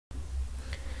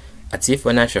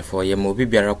Atifo na hwefo ye mo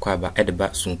bibiara kwa ba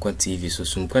edeba Sunkwan TV so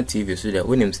Sunkwan TV so de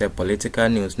wonim say political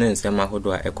news na nsem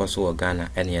ahodo a ekoso wo Ghana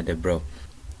ene ye de bro.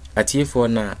 Atifo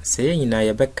na sey nyina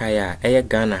ye beka ya eye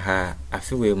Ghana ha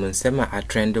afewe mu nsem a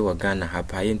trend wo Ghana ha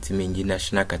pa ye ntimi ngi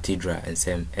National Cathedral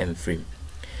nsem emfrim.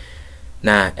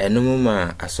 Na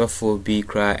enumuma asofo bi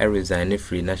kra resign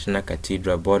free National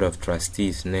Cathedral Board of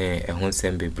Trustees ne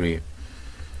ehonsem bebre.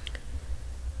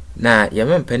 Na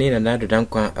yaman pani na nado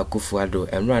dankwa Akufo-Addo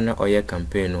emra na oye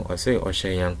campaign no ose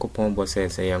ohye Yankopon bo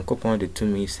se Yankopon de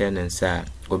tumi se nensa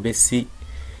obesi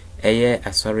eye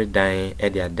asori dan e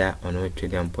de ada ono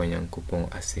twede ampon Yankopon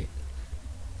ase.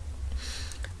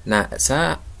 Na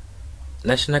sa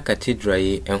National Cathedral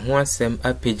yi enho asem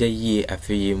apeja yie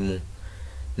afeye mu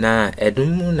na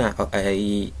edumu na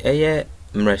eye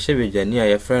mrashebejani a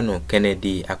yefra no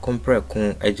Kennedy akompre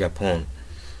kon Japan.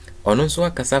 Ono nso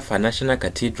akasa fa National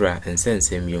Cathedral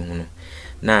ensensem yehuno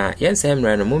na yensem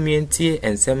no momientie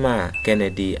ensem a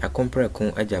Kennedy akompre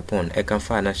kon Japan e kan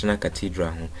fa National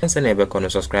Cathedral ho ense na ebeko no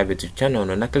subscribe to channel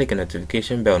no na click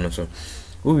notification bell no so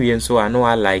uwie nso a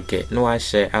no like no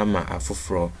share ama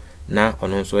afoforo na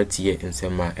ono nso atie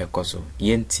ensem a ekoso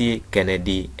yentie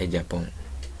Kennedy Japan.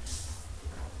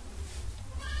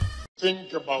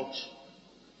 Think about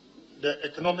the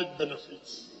economic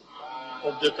benefits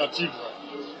of the cathedral.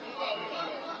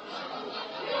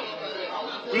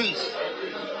 Please,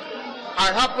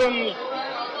 I happen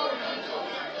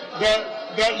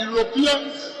the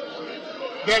Europeans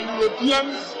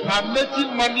are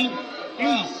making money.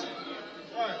 Please,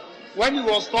 when he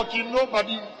was talking,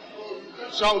 nobody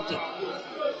shouted.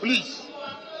 Please,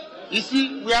 you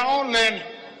see, we are all learning.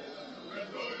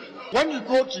 When you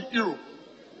go to Europe,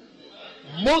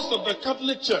 most of the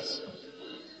Catholic churches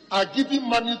are giving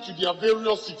money to their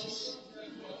various cities.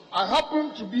 I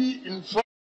happen to be in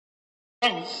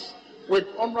France with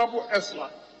Honorable ßreak,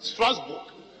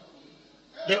 Strasbourg.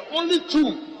 The only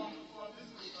two,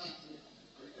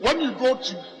 when you go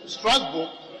to Strasbourg,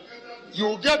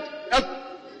 you get a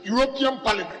European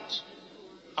Parliament.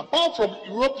 Apart from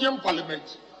European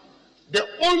Parliament, the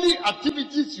only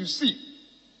activities you see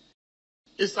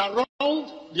is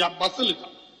around their basilica,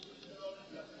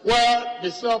 where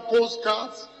they sell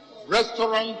postcards,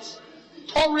 restaurants,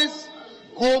 tourists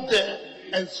go there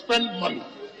and spend money.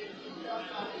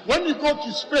 When you go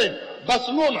to Spain,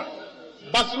 Barcelona,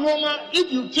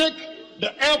 if you take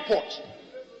the airport,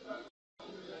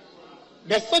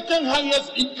 the second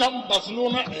highest income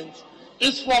Barcelona ends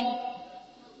is from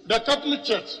the Catholic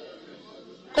Church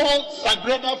called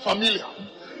Sagrada Familia.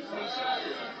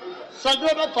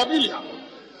 Sagrada Familia.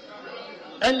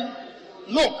 And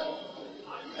look,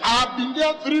 I have been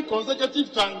there 3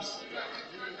 consecutive times,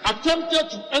 attempted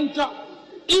to enter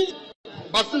in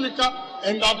Basilica,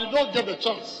 and I did not get a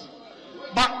chance.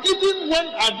 But even when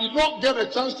I did not get a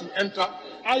chance to enter,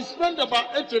 I spent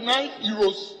about 89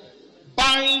 euros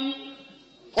buying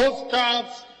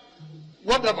postcards,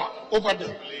 whatever, over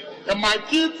there. And my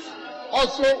kids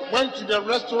also went to the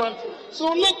restaurant.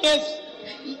 So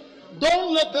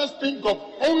don't let us think of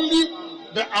only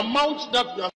the amount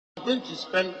that we are going to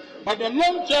spend, but the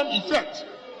long-term effect.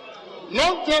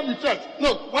 Long-term effect.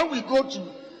 Look, when we go to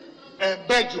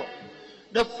Belgium,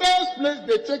 the first place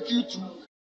they take you to,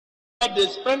 they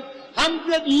spend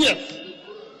 100 years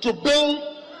to build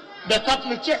the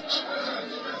Catholic Church.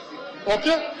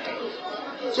 Okay?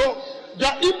 So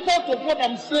the import of what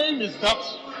I'm saying is that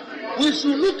we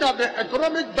should look at the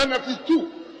economic benefit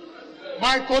too.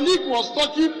 My colleague was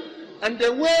talking, and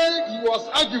the way he was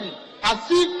arguing, as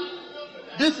if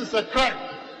this is a crime.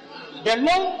 The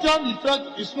long-term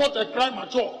effect is not a crime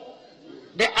at all.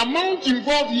 The amount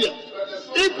involved here,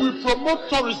 if we promote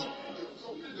tourism,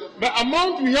 the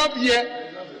amount we have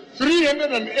here,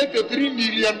 $383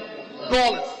 million.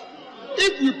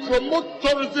 If we promote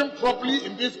tourism properly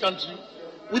in this country,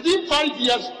 within 5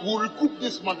 years, we'll recoup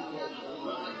this money.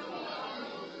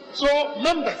 So,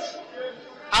 members,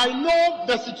 I know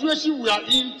the situation we are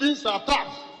in, things are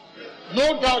tough.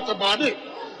 No doubt about it.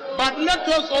 But let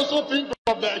us also think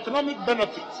of the economic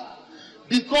benefits.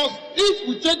 Because if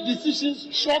we take decisions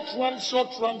short run,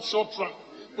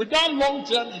 without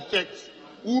long-term effects,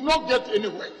 we will not get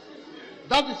anywhere.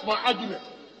 That is my argument.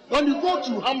 When you go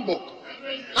to Hamburg,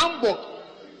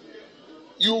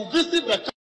 you visit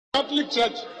the Catholic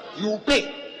Church, you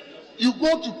pay. You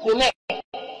go to Cologne,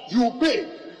 you pay.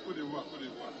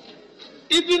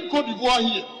 Even Côte d'Ivoire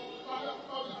here,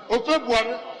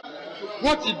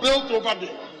 what he built over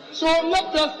there. So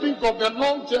let us think of the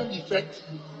long-term effect,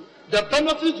 the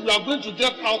benefits we are going to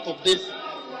get out of this.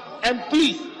 And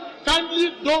please,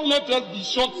 kindly don't let us be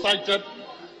short-sighted.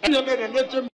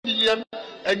 $180 million,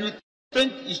 and you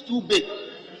think is too big.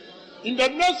 In the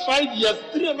next 5 years,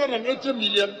 380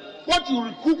 million, what you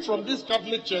recoup from this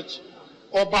Catholic Church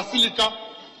or Basilica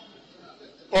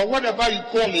or whatever you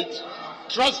call it,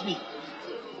 trust me,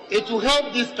 it will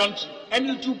help this country and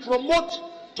it will promote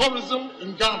tourism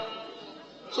in Ghana.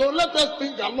 So let us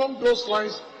think along those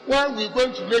lines where we're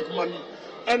going to make money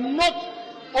and not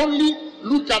only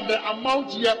look at the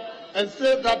amount here and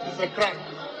say that is a crime.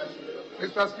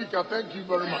 Mr. Speaker, thank you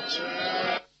very much.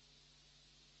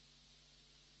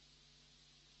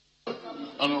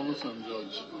 Honorable St.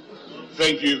 George.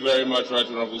 Thank you very much, Right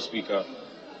Honorable Speaker.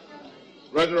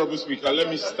 Right Honorable Speaker, let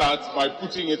me start by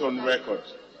putting it on record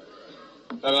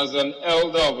that as an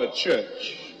elder of a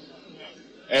church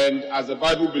and as a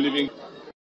Bible-believing,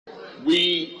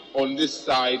 we on this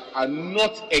side are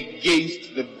not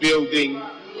against the building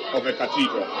of a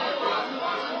cathedral.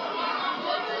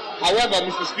 However,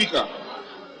 Mr. Speaker,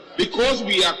 because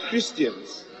we are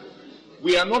Christians,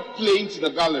 we are not playing to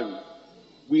the gallery.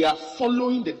 We are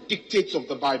following the dictates of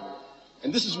the Bible.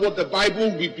 And this is what the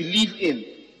Bible we believe in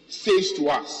says to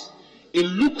us. In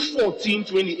Luke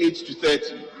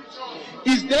 14:28-30,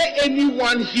 is there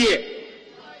anyone here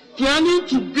planning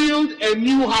to build a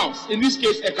new house, in this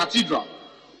case a cathedral,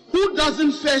 who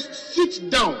doesn't first sit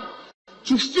down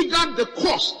to figure the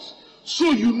cost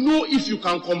so you know if you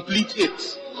can complete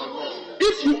it?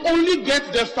 If you only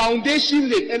get the foundation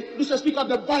laid, and Mr. Speaker,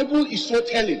 the Bible is so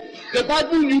telling. The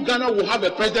Bible knew Ghana will have a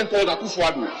president called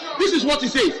Akufo-Addo. This is what it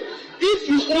says. If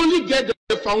you only get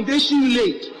the foundation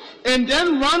laid and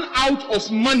then run out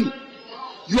of money,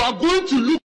 you are going to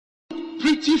look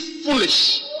pretty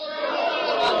foolish.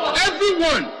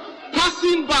 Everyone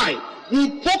passing by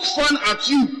will poke fun at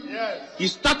you. He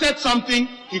started something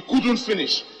he couldn't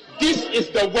finish. This is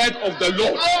the word of the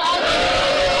Lord.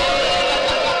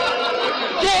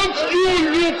 Don't you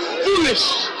look foolish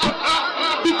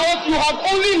because you have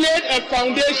only laid a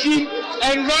foundation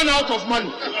and run out of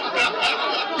money.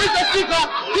 Mr. Speaker,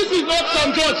 this is not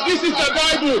St. George, this is the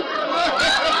Bible.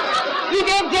 You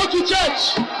don't go to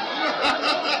church.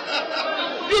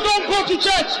 You don't go to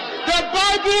church. The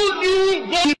Bible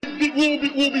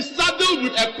will be saddled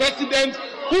with a president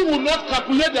who will not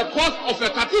calculate the cost of a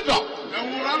cathedral.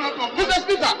 Mr.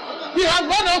 Speaker, we have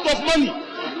run out of money.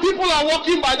 People are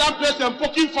walking by that place and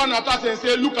poking fun at us and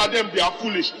say, look at them, they are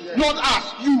foolish. Not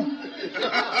us, you.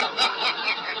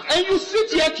 And you sit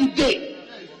here today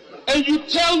and you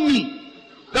tell me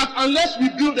that unless we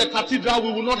build a cathedral,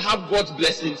 we will not have God's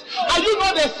blessings. Are you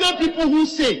not the same people who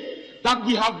say that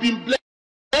we have been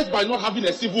blessed by not having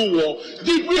a civil war?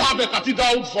 Did we have a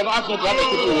cathedral for us not to have a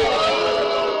civil war?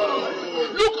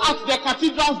 Look at the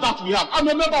cathedrals that we have. I'm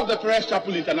a member of the Perez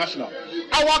Chapel International.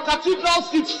 Our cathedral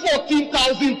seats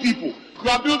 14,000 people. We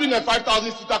are building a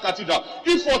 5,000-seater cathedral.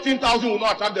 If 14,000 will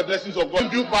not attract the blessings of God,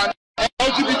 built by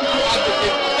LGBT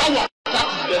advocates, that will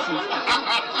attract his blessings.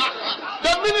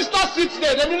 The minister sits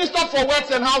there. The minister for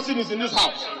Works and Housing is in this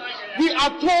house. We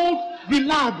are told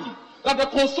reliably that the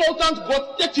consultant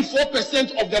got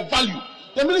 34% of the value.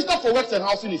 The Minister for Works and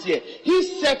Housing is here. He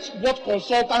set what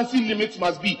consultancy limits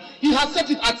must be. He has set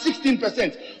it at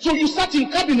 16%. So you sat in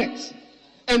cabinet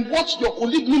and watched your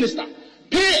colleague minister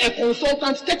pay a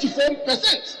consultant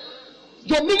 34%.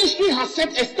 Your ministry has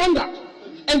set a standard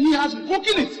and he has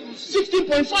broken it,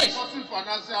 16.5.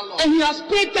 And he has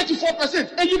paid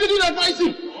 34%. And you didn't advise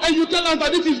him. And you tell us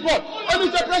that this is God. And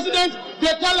Mr. President,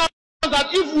 they tell us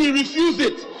that if we refuse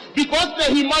it, because the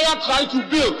Himayah tried to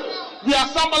build, we are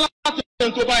Sambala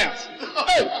and Tobias.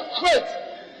 Hey, wait.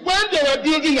 When they were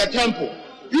building a temple,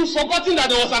 you've forgotten that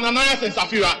there was Ananias and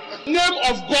Sapphira. Name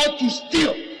of God to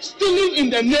steal. Stealing in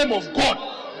the name of God.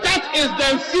 That is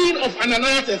the sin of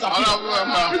Ananias and Sapphira.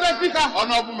 Mr. Speaker.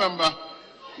 Honorable Member,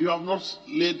 you have not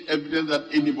laid evidence that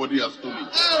anybody has stolen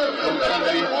it.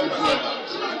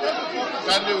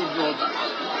 Kindly withdraw that.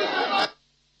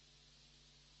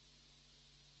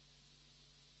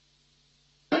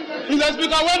 Mr.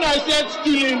 Speaker, when I said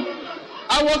stealing,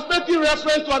 I was making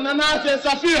reference to Ananias and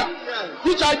Sapphira,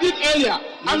 which I did earlier.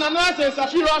 Ananias and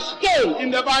Sapphira stole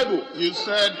in the Bible. You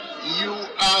said you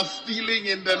are stealing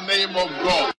in the name of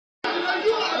God.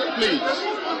 Please,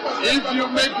 if you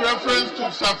make reference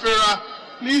to Sapphira,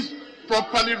 please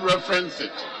properly reference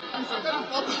it.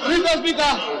 Mr.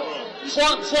 Speaker,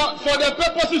 for the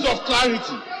purposes of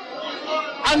clarity,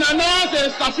 Ananias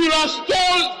and Sapphira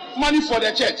stole money for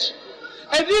the church.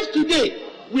 And if today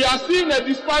we are seeing a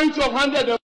disparity of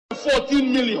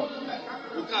 114 million,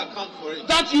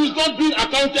 that is not being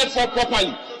accounted for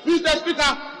properly. Mr.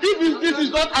 Speaker, if this is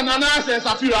not Ananias and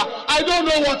Sapphira, I don't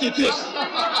know what it is.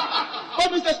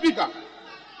 But Mr. Speaker,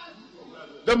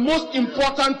 the most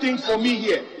important thing for me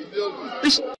here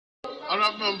is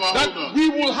Honorable member, that hold on. we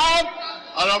will have.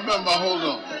 Honorable member, hold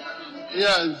on.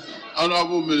 Yes,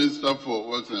 Honorable Minister for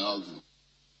Works and Housing.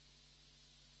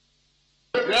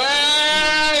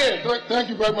 Thank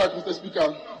you very much, Mr.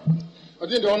 Speaker. I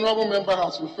think the honourable member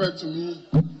has referred to me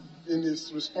in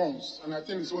his response, and I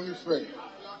think it's only fair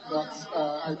that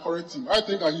I correct him. I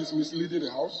think that he's misleading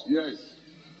the House. Yes.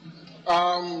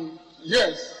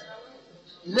 Yes,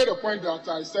 you made a point that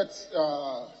I set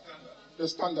the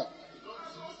standard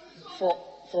for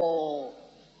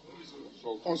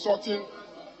consulting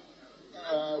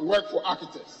work for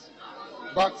architects.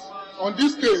 But on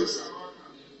this case,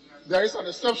 there is an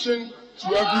exception to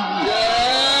every rule.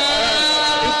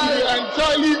 It would be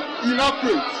entirely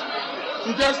inaccurate to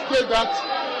just state that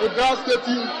without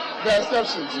stating the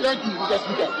exceptions. Thank you, Mr.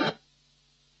 Speaker.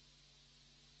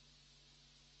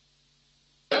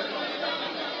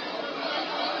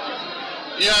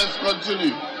 Yes,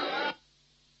 continue.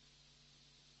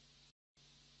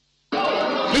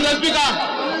 Mr. Speaker,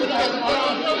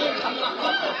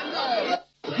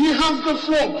 He has the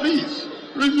floor, please.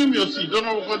 Resume your seat.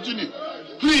 Don't continue.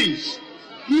 Please,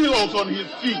 he was on his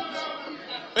feet.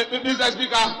 Mr.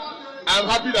 Speaker, I'm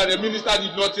happy that the minister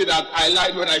did not say that I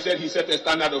lied when I said he set a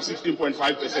standard of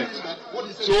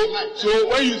 16.5%. So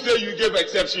when you say you gave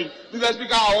exception, Mr.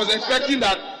 Speaker, I was expecting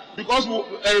that because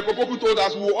Eric Opoku told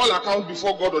us we will all account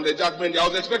before God on the judgment day, I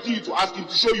was expecting you to ask him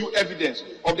to show you evidence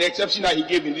of the exception that he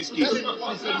gave in this case. You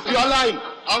are lying.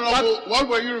 What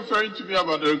were you referring to me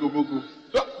about Eric Opoku?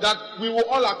 That we will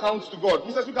all account to God.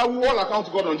 Mr. Speaker, we will all account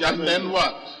to God on judgment. And then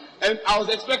what? And I was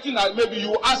expecting that maybe you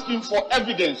will ask him for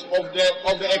evidence of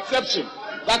the exception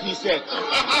that he said.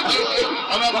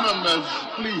 Honourable members,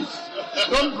 please,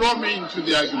 don't draw me into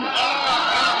the argument.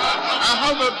 I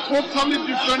have a totally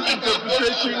different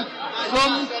interpretation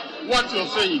from what you're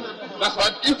saying. That's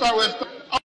what, if I was,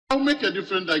 I'll make a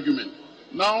different argument.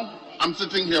 Now, I'm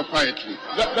sitting here quietly.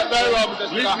 Very well, Mr.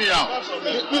 Speaker. Leave me out.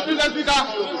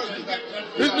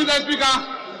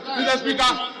 Mr.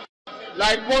 Speaker,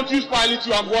 like Pontius Pilate,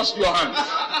 you have washed your hands.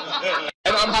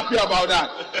 And I'm happy about that.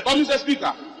 But Mr.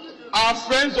 Speaker, our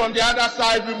friends on the other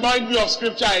side remind me of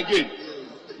scripture again.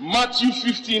 Matthew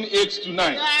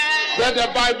 15:8-9. Where the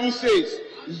Bible says,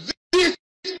 these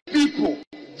people.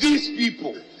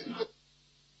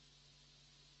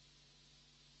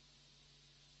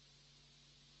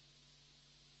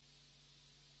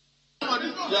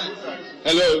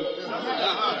 Hello.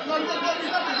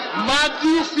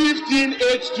 Matthew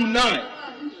 15:8-9.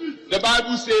 The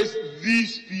Bible says,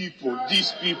 these people.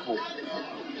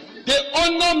 They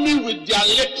honor me with their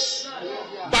lips,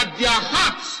 but their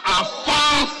hearts are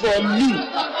far from me.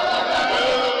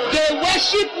 They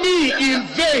worship me in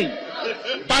vain,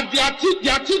 but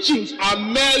their teachings are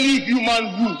merely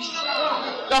human rules.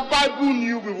 The Bible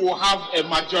knew we will have a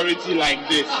majority like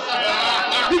this.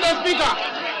 Mr. Speaker,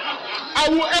 I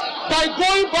will end by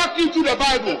going back into the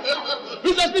Bible.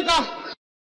 Mr. Speaker,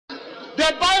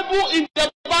 in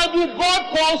the Bible,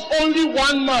 God calls only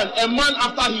one man, a man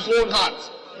after his own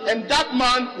heart. And that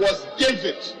man was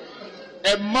David,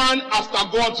 a man after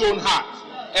God's own heart,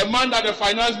 a man that the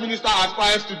finance minister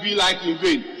aspires to be like in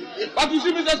vain. But you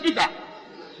see, Mr. Speaker,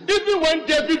 even when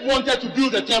David wanted to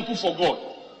build a temple for God,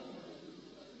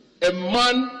 a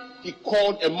man he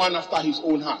called a man after his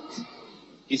own heart.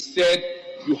 He said,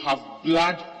 you have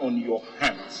blood on your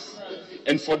hands,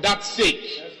 and for that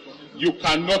sake, you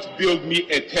cannot build me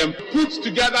a temple. Put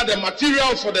together the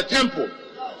materials for the temple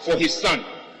for his son.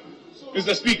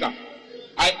 Mr. Speaker,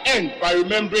 I end by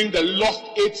remembering the lost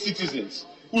 8 citizens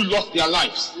who lost their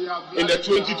lives in the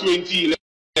 2020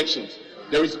 elections.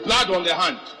 There is blood on their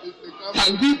hand.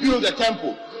 Can we build a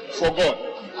temple for God?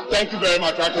 Thank you very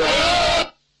much.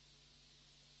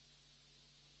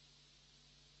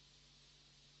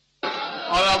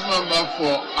 Honourable member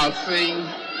for Asing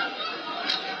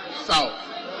South.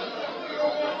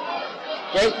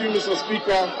 Thank you, Mr.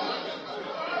 Speaker.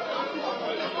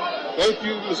 Thank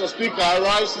you, Mr. Speaker. I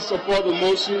rise to support the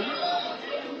motion.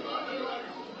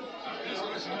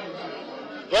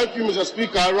 Thank you, Mr.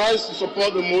 Speaker. I rise to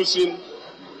support the motion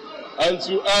and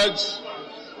to urge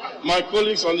my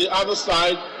colleagues on the other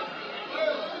side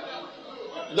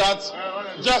that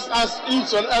just as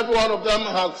each and every one of them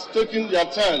has taken their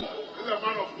turn,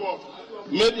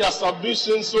 made their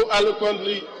submission so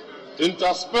eloquently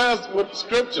interspersed with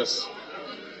scriptures,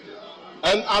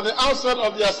 and at the outset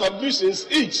of their submissions,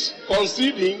 each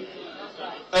conceding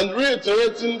and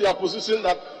reiterating their position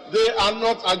that they are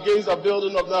not against the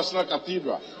building of National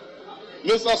Cathedral.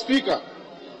 Mr. Speaker,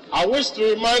 I wish to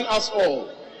remind us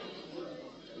all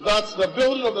that the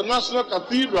building of the National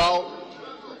Cathedral,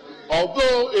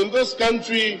 although in this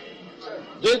country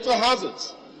data has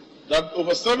it that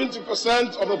over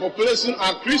 70% of the population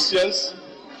are Christians,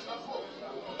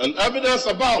 and evidence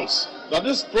abounds that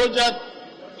this project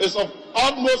is of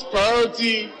utmost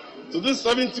priority to these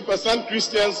 70%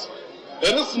 Christians.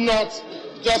 It is not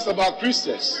just about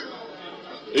Christians.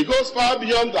 It goes far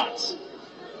beyond that.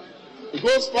 It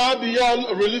goes far beyond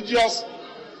a religious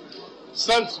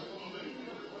sense.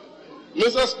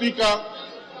 Mr. Speaker,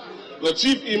 the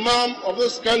chief imam of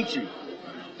this country,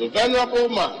 the venerable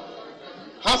man,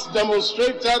 has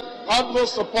demonstrated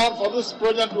utmost support for this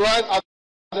project right at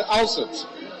the outset,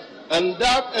 and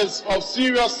that is of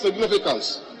serious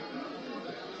significance.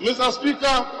 Mr.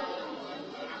 Speaker,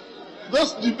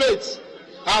 this debate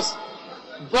has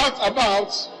brought about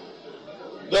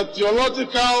the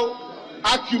theological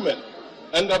acumen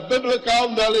and the biblical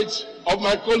knowledge of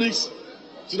my colleagues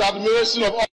to the admiration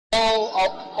of all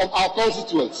of our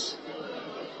constituents.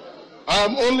 I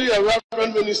am only a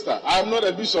reverend minister. I am not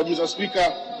a bishop, Mr.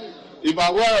 Speaker. If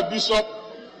I were a bishop,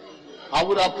 I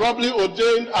would have probably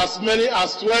ordained as many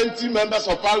as 20 members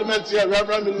of parliament here,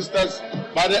 reverend ministers,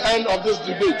 by the end of this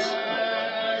debate.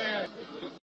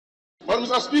 But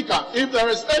Mr. Speaker, if there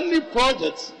is any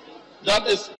project that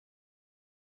is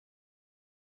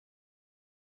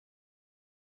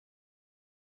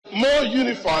more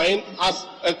unifying as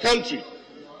a country,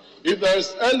 if there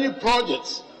is any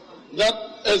project that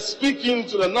is speaking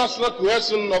to the national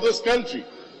cohesion of this country,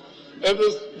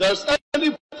 if there is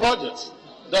any project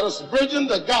that is bridging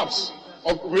the gaps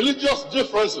of religious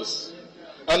differences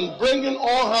and bringing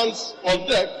all hands on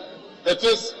deck, it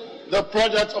is the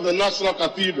project of the National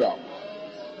Cathedral.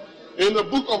 In the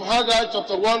book of Haggai,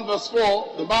 chapter 1, verse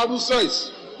 4, the Bible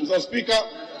says, Mr. Speaker,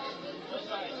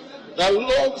 the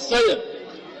Lord saith,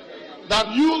 that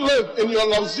you live in your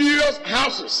luxurious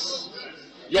houses,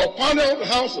 your paneled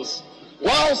houses,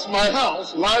 whilst my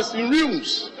house lies in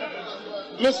ruins.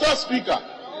 Mr. Speaker,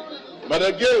 but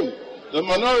again, the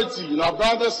minority and our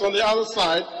brothers on the other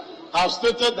side have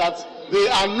stated that they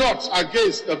are not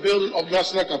against the building of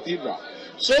National Cathedral.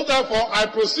 So therefore, I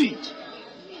proceed.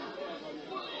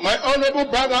 My honorable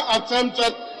brother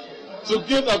attempted to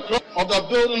give the credit of the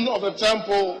building of the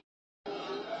temple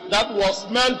that was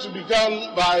meant to be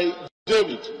done by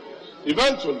David.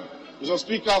 Eventually, Mr.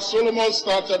 Speaker, Solomon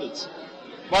started it.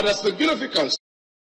 But the significance